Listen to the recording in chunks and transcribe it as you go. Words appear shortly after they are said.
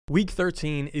Week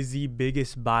 13 is the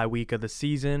biggest bye week of the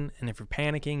season, and if you're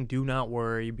panicking, do not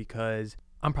worry because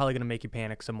I'm probably going to make you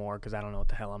panic some more because I don't know what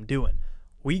the hell I'm doing.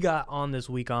 We got on this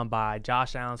week on bye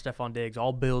Josh Allen, Stephon Diggs,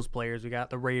 all Bills players. We got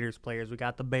the Raiders players. We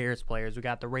got the Bears players. We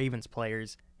got the Ravens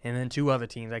players. And then two other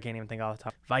teams I can't even think off the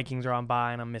top. Vikings are on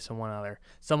bye, and I'm missing one other.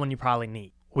 Someone you probably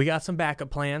need. We got some backup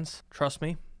plans. Trust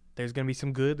me. There's going to be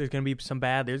some good. There's going to be some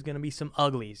bad. There's going to be some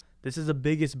uglies. This is the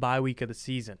biggest bye week of the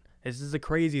season. This is the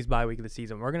craziest bye week of the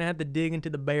season. We're going to have to dig into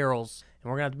the barrels, and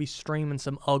we're going to have to be streaming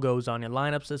some uggos on your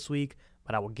lineups this week,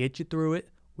 but I will get you through it.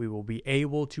 We will be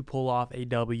able to pull off a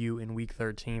W in Week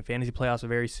 13. Fantasy playoffs are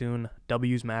very soon.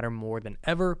 W's matter more than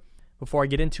ever. Before I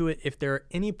get into it, if there are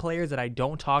any players that I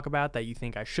don't talk about that you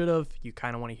think I should have, you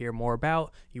kind of want to hear more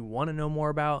about, you want to know more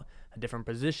about a different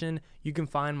position, you can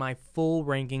find my full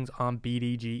rankings on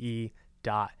bdge.co.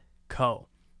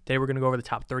 Today we're going to go over the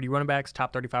top 30 running backs,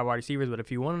 top 35 wide receivers, but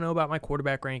if you want to know about my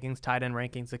quarterback rankings, tight end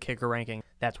rankings, the kicker ranking,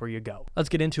 that's where you go. Let's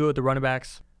get into it with the running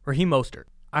backs. Raheem Mostert.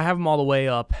 I have him all the way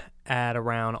up at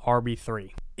around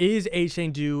RB3. Is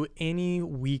Achane due any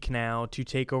week now to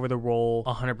take over the role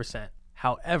 100%?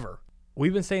 However,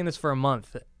 we've been saying this for a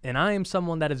month, and I am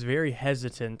someone that is very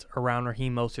hesitant around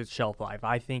Raheem Mostert's shelf life.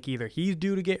 I think either he's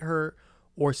due to get hurt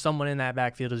or someone in that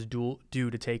backfield is due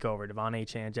to take over, Devon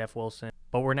Achane, Jeff Wilson.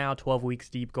 But we're now 12 weeks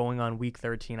deep going on week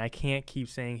 13. I can't keep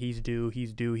saying he's due.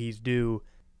 He's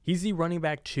the running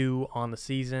back 2 on the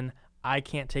season. I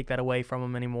can't take that away from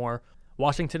him anymore.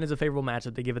 Washington is a favorable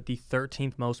matchup. They give it the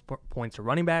 13th most points to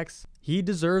running backs. He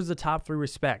deserves the top 3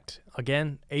 respect.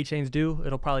 Again, Achane's due.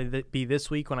 It'll probably be this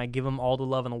week when I give him all the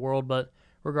love in the world, but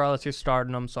regardless, you're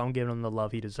starting him, so I'm giving him the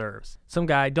love he deserves. Some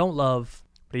guy I don't love,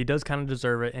 but he does kind of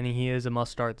deserve it, and he is a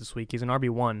must-start this week. He's an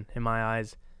RB1 in my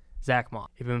eyes. Zach Moss.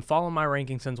 If you've been following my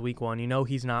rankings since week 1, you know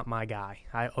he's not my guy.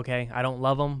 I don't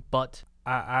love him, but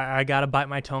I got to bite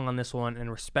my tongue on this one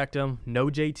and respect him. No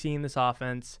JT in this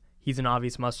offense. He's an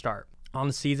obvious must-start. On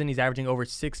the season, he's averaging over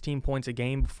 16 points a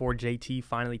game before JT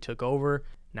finally took over.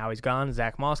 Now he's gone.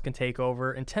 Zach Moss can take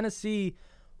over. In Tennessee,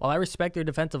 while I respect their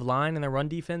defensive line and their run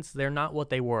defense, they're not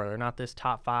what they were. They're not this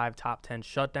top 5, top 10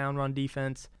 shutdown run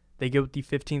defense. They give the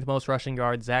 15th most rushing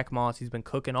yards. Zach Moss, he's been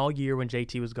cooking all year when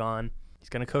JT was gone. He's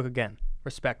going to cook again.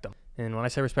 Respect him. And when I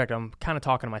say respect him, I'm kind of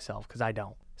talking to myself because I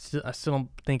don't. I still don't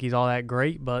think he's all that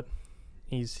great, but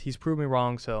he's proved me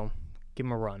wrong, so give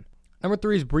him a run. Number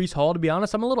 3 is Breece Hall. To be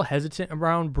honest, I'm a little hesitant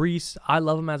around Breece. I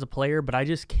love him as a player, but I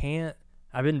just can't.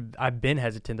 I've been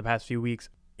hesitant the past few weeks.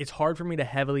 It's hard for me to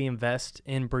heavily invest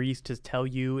in Breece to tell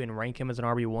you and rank him as an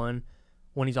RB1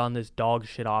 when he's on this dog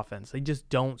shit offense. They just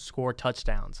don't score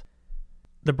touchdowns.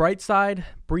 The bright side,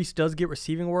 Breece does get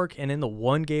receiving work, and in the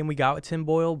one game we got with Tim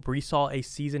Boyle, Breece saw a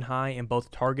season high in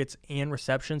both targets and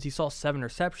receptions. He saw 7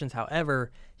 receptions. However,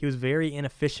 he was very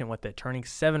inefficient with it, turning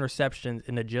 7 receptions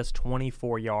into just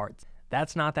 24 yards.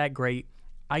 That's not that great.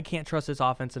 I can't trust this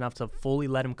offense enough to fully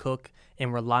let him cook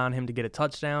and rely on him to get a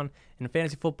touchdown. In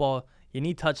fantasy football, you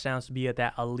need touchdowns to be at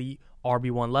that elite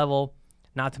RB1 level.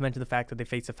 Not to mention the fact that they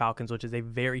face the Falcons, which is a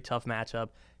very tough matchup.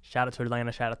 Shout out to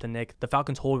Atlanta. Shout out to Nick. The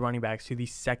Falcons hold running backs to the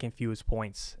second fewest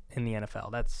points in the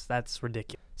NFL. That's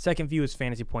ridiculous. Second fewest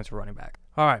fantasy points for running back.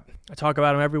 All right. I talk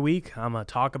about them every week. I'm going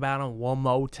to talk about them one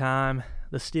more time.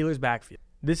 The Steelers backfield.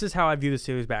 This is how I view the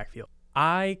Steelers backfield.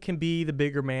 I can be the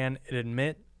bigger man and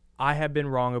admit I have been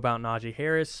wrong about Najee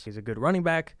Harris. He's a good running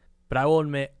back, but I will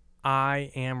admit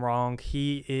I am wrong.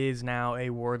 He is now a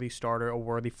worthy starter, a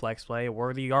worthy flex play, a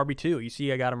worthy RB2. You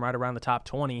see, I got him right around the top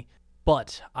 20.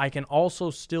 But I can also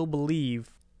still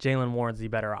believe Jaylen Warren's the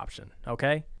better option,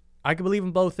 okay? I can believe in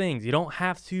both things. You don't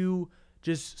have to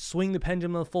just swing the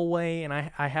pendulum the full way, and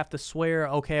I have to swear,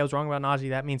 okay, I was wrong about Najee.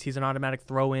 That means he's an automatic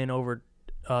throw-in over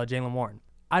Jaylen Warren.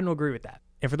 I don't agree with that.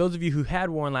 And for those of you who had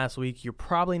Warren last week, you're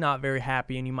probably not very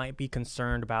happy, and you might be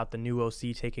concerned about the new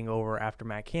OC taking over after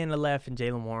Matt Canada left and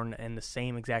Jaylen Warren in the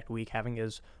same exact week having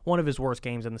one of his worst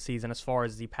games in the season as far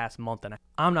as the past month. And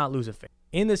I'm not losing faith.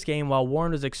 In this game, while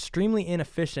Warren was extremely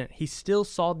inefficient, he still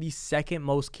saw the second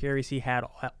most carries he had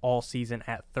all season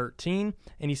at 13,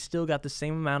 and he still got the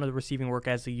same amount of receiving work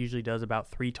as he usually does, about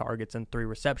 3 targets and 3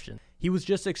 receptions. He was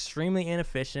just extremely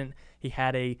inefficient. He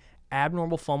had a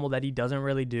abnormal fumble that he doesn't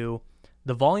really do.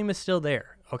 The volume is still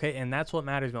there, okay, and that's what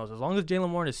matters most. As long as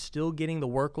Jaylen Warren is still getting the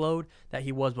workload that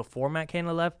he was before Matt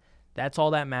Canada left, that's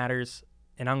all that matters,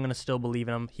 and I'm going to still believe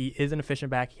in him. He is an efficient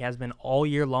back. He has been all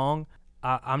year long.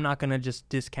 I'm not going to just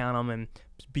discount him and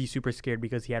be super scared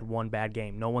because he had one bad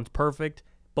game. No one's perfect.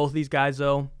 Both of these guys,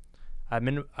 though, I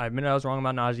admit I was wrong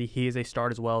about Najee. He is a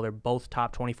start as well. They're both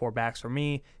top 24 backs for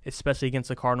me, especially against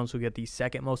the Cardinals, who get the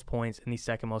second most points and the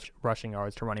second most rushing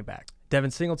yards to running back.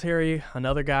 Devin Singletary,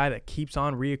 another guy that keeps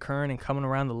on reoccurring and coming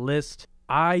around the list.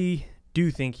 I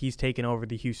do think he's taken over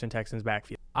the Houston Texans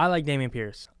backfield. I like Dameon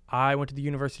Pierce. I went to the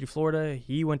University of Florida.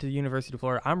 He went to the University of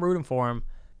Florida. I'm rooting for him,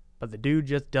 but the dude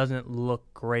just doesn't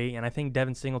look great. And I think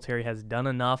Devin Singletary has done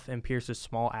enough in Pierce's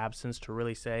small absence to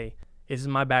really say, this is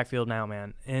my backfield now,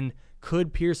 man. And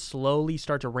could Pierce slowly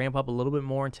start to ramp up a little bit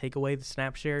more and take away the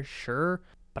snap share? Sure,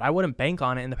 but I wouldn't bank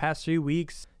on it. In the past 3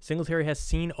 weeks, Singletary has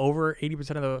seen over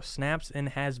 80% of the snaps and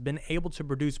has been able to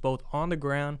produce both on the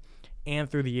ground and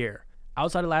through the air.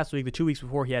 Outside of last week, the 2 weeks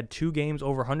before, he had 2 games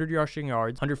over 100 rushing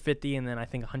yards, 150 and then I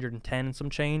think 110 and some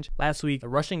change. Last week, the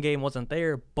rushing game wasn't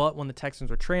there, but when the Texans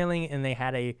were trailing and they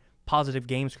had a positive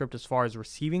game script as far as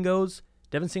receiving goes,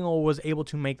 Devin Singletary was able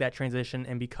to make that transition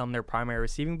and become their primary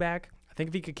receiving back. I think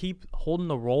if he could keep holding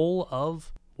the role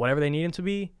of whatever they need him to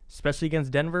be, especially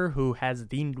against Denver, who has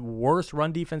the worst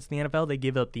run defense in the NFL, they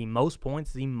give up the most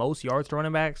points, the most yards to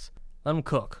running backs, let him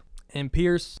cook. And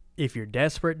Pierce, if you're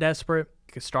desperate, you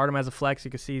could start him as a flex.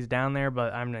 You can see he's down there,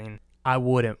 but I mean, I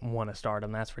wouldn't want to start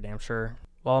him, that's for damn sure.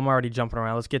 Well, I'm already jumping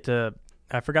around. Let's get to,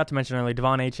 I forgot to mention earlier,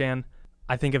 Devon Achane.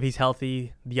 I think if he's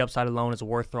healthy, the upside alone is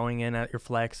worth throwing in at your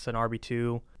flex, an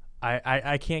RB2.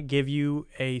 I can't give you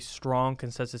a strong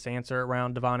consensus answer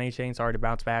around Devon Achane. Sorry to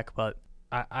bounce back, but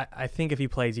I think if he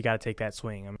plays, you got to take that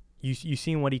swing. I mean, you've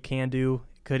seen what he can do.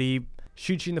 Could he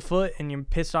shoot you in the foot and you're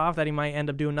pissed off that he might end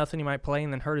up doing nothing? He might play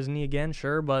and then hurt his knee again,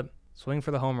 sure, but swing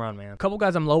for the home run, man. A couple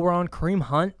guys I'm lower on. Kareem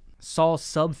Hunt saw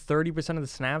sub 30% of the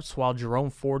snaps, while Jerome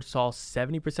Ford saw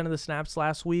 70% of the snaps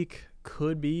last week.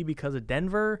 Could be because of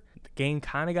Denver. The game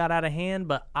kind of got out of hand,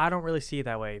 but I don't really see it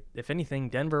that way. If anything,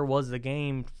 Denver was the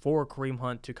game for Kareem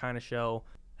Hunt to kind of show,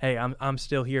 hey, I'm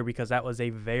still here, because that was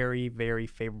a very, very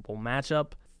favorable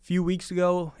matchup. A few weeks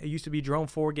ago, it used to be Jerome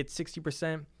Ford gets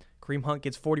 60%, Kareem Hunt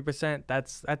gets 40%.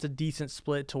 That's a decent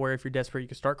split to where if you're desperate, you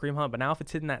can start Kareem Hunt. But now if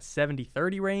it's hitting that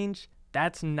 70-30 range,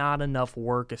 that's not enough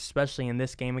work, especially in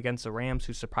this game against the Rams,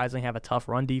 who surprisingly have a tough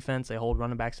run defense. They hold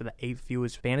running backs to the 8th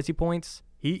fewest fantasy points.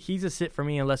 He's a sit for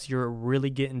me unless you're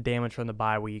really getting damage from the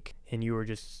bye week and you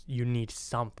need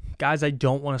something. Guys, I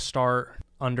don't want to start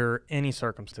under any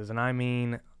circumstances. And I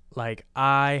mean, like,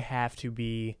 I have to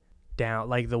be down.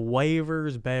 Like, the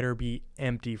waivers better be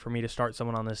empty for me to start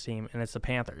someone on this team, and it's the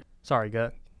Panthers. Sorry,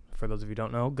 Gut. For those of you who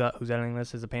don't know, Gut, who's editing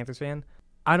this, is a Panthers fan.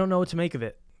 I don't know what to make of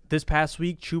it. This past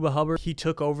week, Chuba Hubbard, he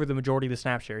took over the majority of the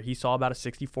snap share. He saw about a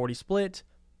 60-40 split.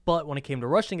 But when it came to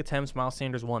rushing attempts, Miles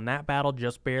Sanders won that battle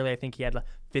just barely. I think he had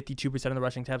 52% of the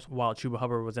rushing attempts, while Chuba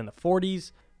Hubbard was in the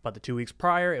 40s. But the 2 weeks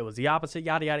prior, it was the opposite,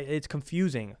 yada, yada. It's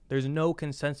confusing. There's no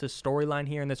consensus storyline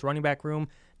here in this running back room.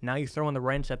 Now you throw in the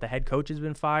wrench that the head coach has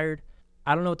been fired.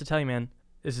 I don't know what to tell you, man.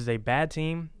 This is a bad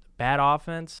team, bad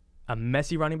offense, a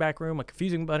messy running back room, a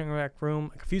confusing running back room,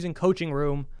 a confusing coaching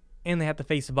room, and they have to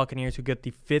face the Buccaneers, who get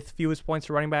the 5th fewest points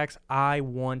to running backs. I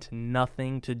want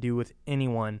nothing to do with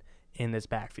anyone in this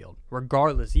backfield,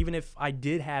 regardless. Even if I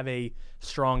did have a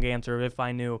strong answer, if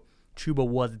I knew Chuba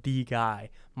was the guy,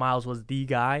 Miles was the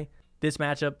guy, this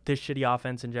matchup, this shitty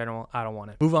offense in general, I don't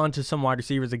want it. Move on to some wide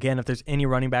receivers. Again, if there's any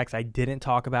running backs I didn't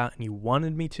talk about and you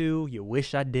wanted me to, you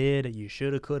wish I did, you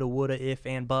shoulda, coulda, woulda, if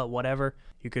and but, whatever,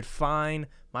 you could find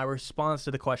my response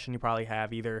to the question you probably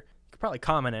have. Either you could probably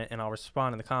comment it and I'll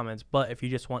respond in the comments, but if you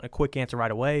just want a quick answer right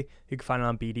away, you can find it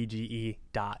on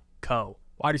bdge.co.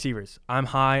 Wide receivers. I'm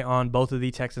high on both of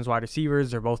the Texans wide receivers.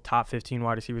 They're both top 15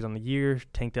 wide receivers on the year.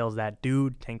 Tank Dell's that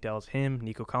dude. Tank Dell's him.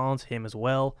 Nico Collins, him as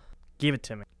well. Give it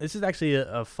to me. This is actually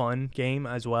a fun game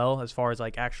as well, as far as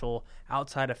like actual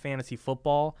outside of fantasy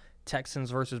football. Texans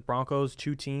versus Broncos,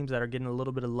 2 teams that are getting a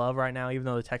little bit of love right now, even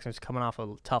though the Texans are coming off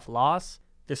a tough loss.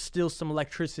 There's still some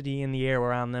electricity in the air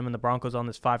around them, and the Broncos on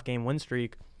this 5-game win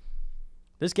streak.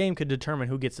 This game could determine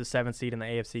who gets the 7th seed in the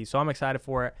AFC, so I'm excited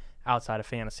for it outside of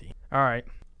fantasy. All right.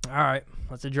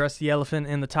 Let's address the elephant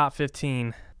in the top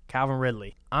 15, Calvin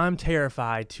Ridley. I'm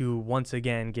terrified to once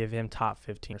again give him top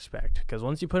 15 respect, because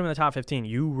once you put him in the top 15,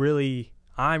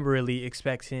 I really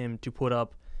expect him to put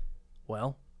up,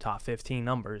 well, top 15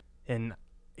 numbers. And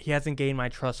he hasn't gained my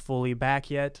trust fully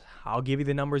back yet. I'll give you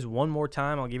the numbers one more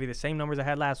time. I'll give you the same numbers I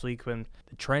had last week when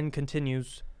the trend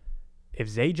continues. If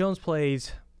Zay Jones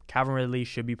plays, Calvin Ridley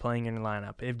should be playing in the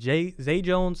lineup. If Zay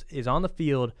Jones is on the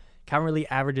field, Calvin Ridley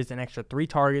averages an extra 3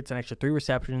 targets, an extra 3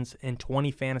 receptions, and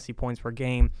 20 fantasy points per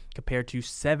game, compared to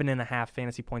 7.5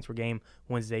 fantasy points per game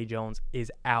when Zay Jones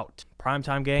is out.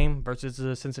 Primetime game versus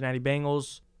the Cincinnati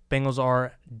Bengals. Bengals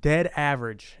are dead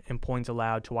average in points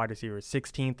allowed to wide receivers,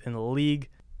 16th in the league.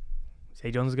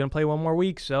 Zay Jones is going to play one more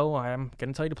week, so I'm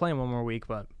going to tell you to play him one more week,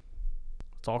 but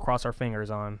let's all cross our fingers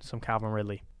on some Calvin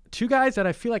Ridley. Two guys that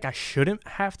I feel like I shouldn't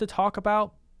have to talk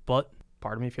about, but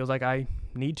part of me feels like I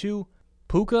need to.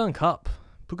 Puka and Kupp.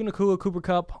 Puka Nacua, Cooper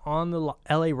Kupp on the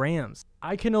LA Rams.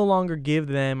 I can no longer give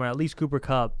them, or at least Cooper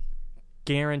Kupp,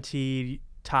 guaranteed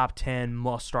top 10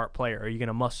 must-start player. Are you going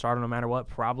to must-start him no matter what?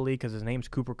 Probably, because his name's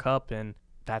Cooper Kupp, and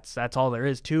that's all there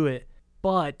is to it.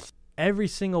 But every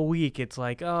single week, it's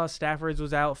like, oh, Stafford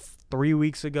was out 3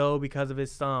 weeks ago because of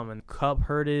his thumb, and Kupp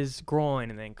hurt his groin,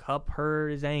 and then Kupp hurt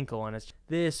his ankle, and it's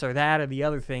this or that or the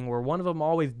other thing, where one of them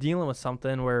always dealing with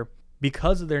something where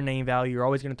because of their name value, you're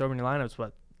always going to throw them in your lineups,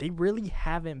 but they really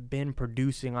haven't been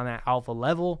producing on that alpha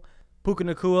level. Puka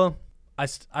Nacua,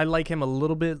 I like him a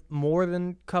little bit more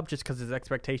than Kupp just because his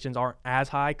expectations aren't as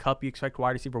high. Kupp, you expect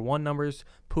wide receiver 1 numbers.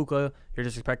 Puka, you're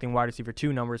just expecting wide receiver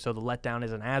 2 numbers, so the letdown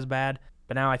isn't as bad.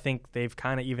 But now I think they've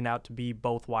kind of evened out to be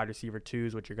both wide receiver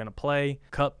 2s, which you're going to play.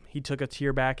 Kupp, he took a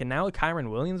tier back, and now with Kyren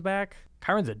Williams back,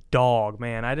 Kyron's a dog,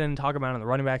 man. I didn't talk about him in the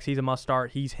running backs. He's a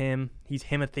must-start. He's him. He's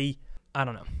Himothy. I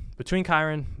don't know. Between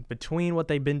Kyren, between what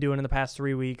they've been doing in the past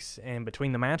 3 weeks, and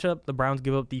between the matchup, the Browns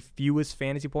give up the fewest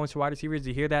fantasy points for wide receivers.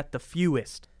 You hear that? The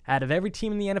fewest. Out of every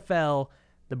team in the NFL,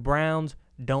 the Browns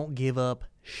don't give up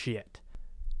shit.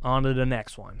 On to the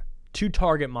next one. 2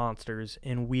 target monsters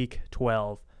in Week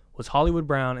 12 was Hollywood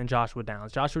Brown and Joshua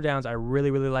Downs. Joshua Downs I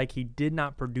really, really like. He did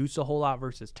not produce a whole lot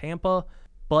versus Tampa,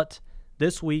 but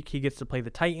this week, he gets to play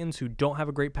the Titans, who don't have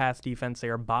a great pass defense. They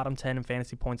are bottom 10 in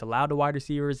fantasy points allowed to wide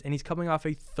receivers, and he's coming off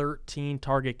a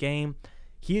 13-target game.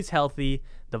 He is healthy.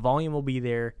 The volume will be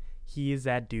there. He is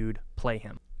that dude. Play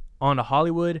him. On to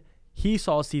Hollywood. He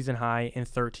saw a season high in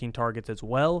 13 targets as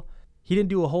well. He didn't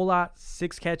do a whole lot.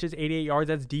 6 catches, 88 yards.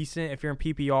 That's decent. If you're in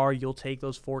PPR, you'll take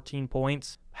those 14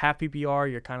 points. Half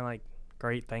PPR, you're kind of like,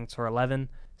 great, thanks for 11.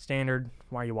 Standard,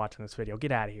 why are you watching this video?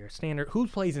 Get out of here. Standard, who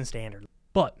plays in standard?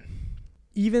 But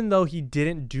even though he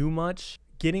didn't do much,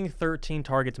 getting 13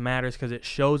 targets matters because it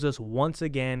shows us once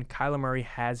again Kyler Murray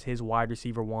has his wide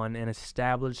receiver 1, an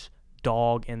established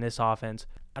dog in this offense.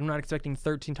 I'm not expecting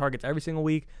 13 targets every single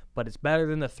week, but it's better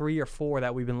than the 3 or 4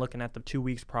 that we've been looking at the 2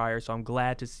 weeks prior, so I'm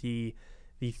glad to see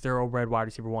the thoroughbred wide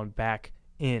receiver 1 back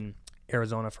in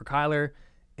Arizona for Kyler.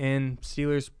 And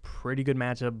Steelers, pretty good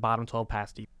matchup, bottom 12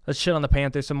 pass deep. Let's shit on the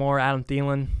Panthers some more. Adam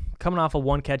Thielen, coming off a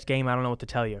 1-catch game, I don't know what to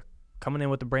tell you. Coming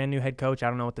in with a brand new head coach, I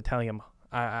don't know what to tell you.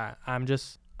 I'm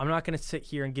not going to sit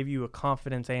here and give you a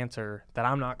confidence answer that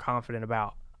I'm not confident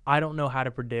about. I don't know how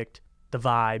to predict the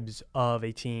vibes of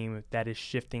a team that is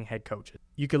shifting head coaches.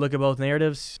 You could look at both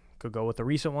narratives. Could go with the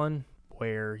recent one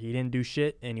where he didn't do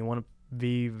shit and you want to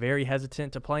be very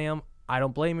hesitant to play him. I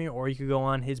don't blame you. Or you could go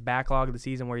on his backlog of the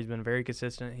season where he's been very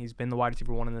consistent. He's been the wide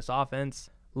receiver 1 in this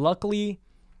offense. Luckily,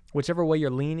 whichever way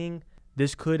you're leaning,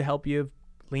 this could help you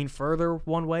lean further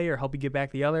one way or help you get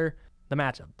back the other. The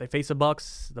matchup. They face the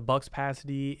Bucs. The Bucs pass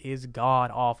D is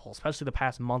god-awful, especially the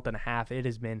past month and a half. It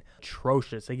has been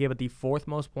atrocious. They gave it the 4th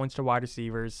most points to wide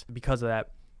receivers. Because of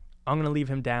that, I'm going to leave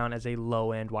him down as a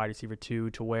low-end wide receiver 2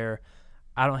 to where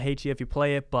I don't hate you if you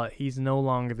play it, but he's no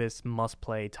longer this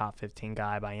must-play top 15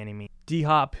 guy by any means.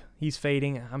 D-Hop, he's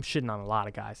fading. I'm shitting on a lot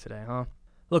of guys today, huh?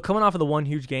 Look, coming off of the one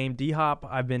huge game, D-Hop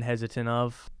I've been hesitant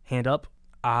of. Hand up.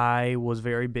 I was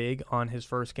very big on his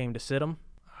first game to sit him.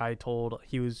 I told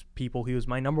he was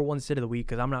my number 1 sit of the week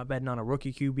because I'm not betting on a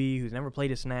rookie QB who's never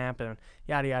played a snap and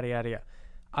yada, yada, yada, yada.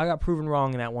 I got proven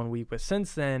wrong in that 1 week, but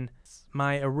since then,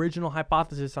 my original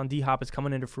hypothesis on D-Hop is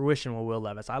coming into fruition with Will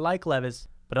Levis. I like Levis,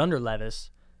 but under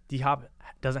Levis, D-Hop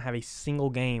doesn't have a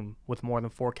single game with more than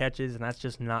 4 catches, and that's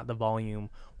just not the volume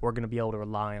we're going to be able to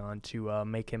rely on to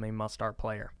make him a must-start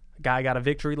player. Guy got a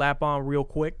victory lap on real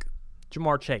quick,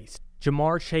 Ja'Marr Chase.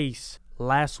 Ja'Marr Chase,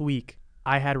 last week,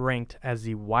 I had ranked as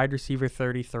the wide receiver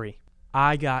 33.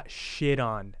 I got shit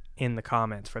on in the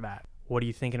comments for that. What are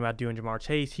you thinking about doing Ja'Marr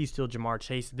Chase? He's still Ja'Marr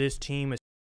Chase. This team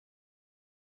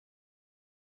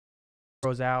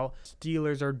is out.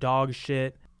 Steelers are dog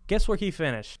shit. Guess where he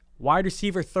finished? Wide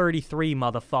receiver 33,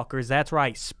 motherfuckers. That's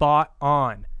right. Spot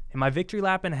on. Am I victory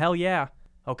lapping? Hell yeah.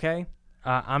 Okay.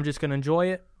 I'm just going to enjoy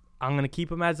it. I'm going to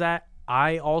keep him as that.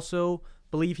 I also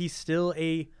believe he's still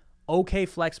a okay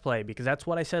flex play because that's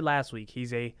what I said last week.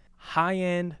 He's a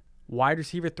high-end wide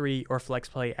receiver 3 or flex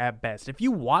play at best. If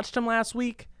you watched him last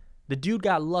week, the dude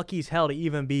got lucky as hell to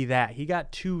even be that. He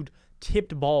got 2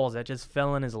 tipped balls that just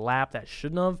fell in his lap that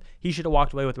shouldn't have. He should have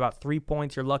walked away with about 3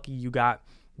 points. You're lucky you got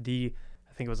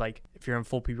I think it was like, if you're in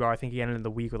full PPR, I think he ended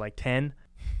the week with like 10.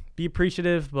 Be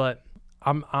appreciative, but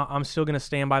I'm still going to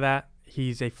stand by that.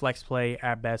 He's a flex play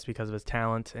at best because of his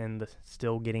talent and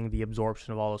still getting the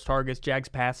absorption of all those targets. Jags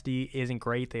pass D isn't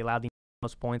great. They allowed the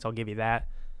most points. I'll give you that.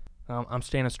 I'm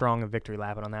standing strong in victory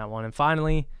lapping on that one. And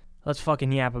finally, let's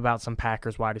fucking yap about some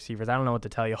Packers wide receivers. I don't know what to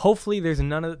tell you. Hopefully, there's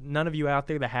none of you out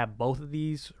there that have both of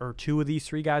these or two of these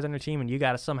three guys on your team, and you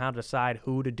got to somehow decide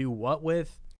who to do what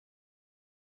with.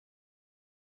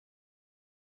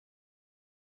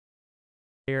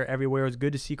 Everywhere. It was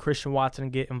good to see Christian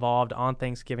Watson get involved on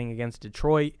Thanksgiving against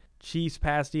Detroit. Chiefs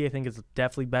pass D, I think, is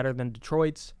definitely better than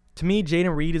Detroit's. To me,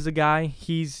 Jayden Reed is a guy.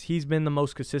 He's been the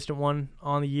most consistent one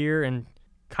on the year, and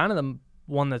kind of the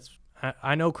one that's,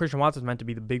 I know Christian Watson's meant to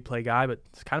be the big play guy, but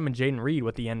it's kind of been Jayden Reed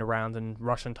with the end arounds and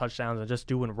rushing touchdowns and just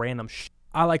doing random shit.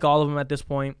 I like all of them at this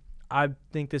point. I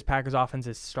think this Packers offense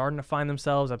is starting to find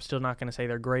themselves. I'm still not going to say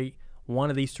they're great. One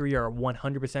of these three are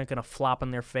 100% going to flop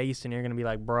in their face, and you're going to be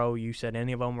like, bro, you said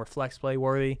any of them were flex play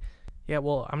worthy. Yeah,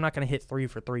 well, I'm not going to hit 3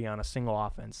 for 3 on a single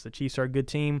offense. The Chiefs are a good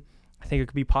team. I think it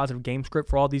could be positive game script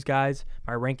for all these guys.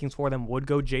 My rankings for them would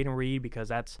go Jayden Reed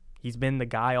because he's been the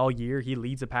guy all year. He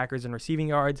leads the Packers in receiving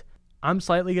yards. I'm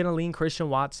slightly going to lean Christian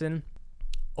Watson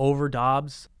over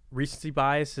Dobbs. Recency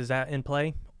bias, is that in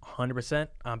play? 100%.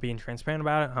 I'm being transparent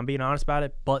about it. I'm being honest about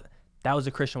it. But that was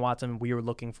the Christian Watson we were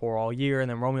looking for all year. And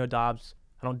then Romeo Dobbs,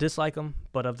 I don't dislike him,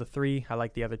 but of the three, I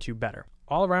like the other two better.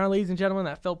 All around, ladies and gentlemen,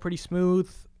 that felt pretty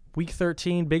smooth. Week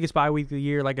 13, biggest bye week of the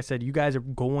year. Like I said, you guys are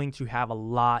going to have a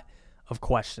lot of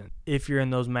questions if you're in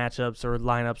those matchups or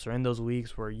lineups or in those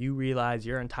weeks where you realize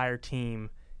your entire team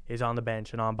is on the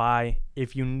bench and on bye.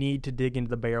 If you need to dig into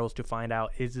the barrels to find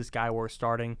out, is this guy worth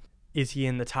starting? Is he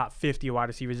in the top 50 wide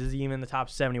receivers? Is he even in the top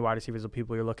 70 wide receivers of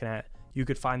people you're looking at? You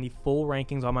could find the full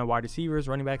rankings on my wide receivers,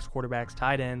 running backs, quarterbacks,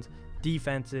 tight ends,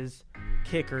 defenses,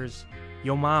 kickers,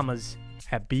 yo mamas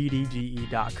at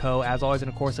bdge.co. As always, and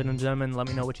of course, ladies and gentlemen, let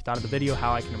me know what you thought of the video,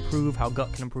 how I can improve, how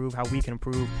Gut can improve, how we can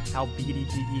improve, how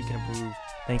BDGE can improve.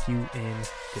 Thank you and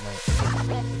good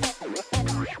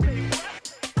night.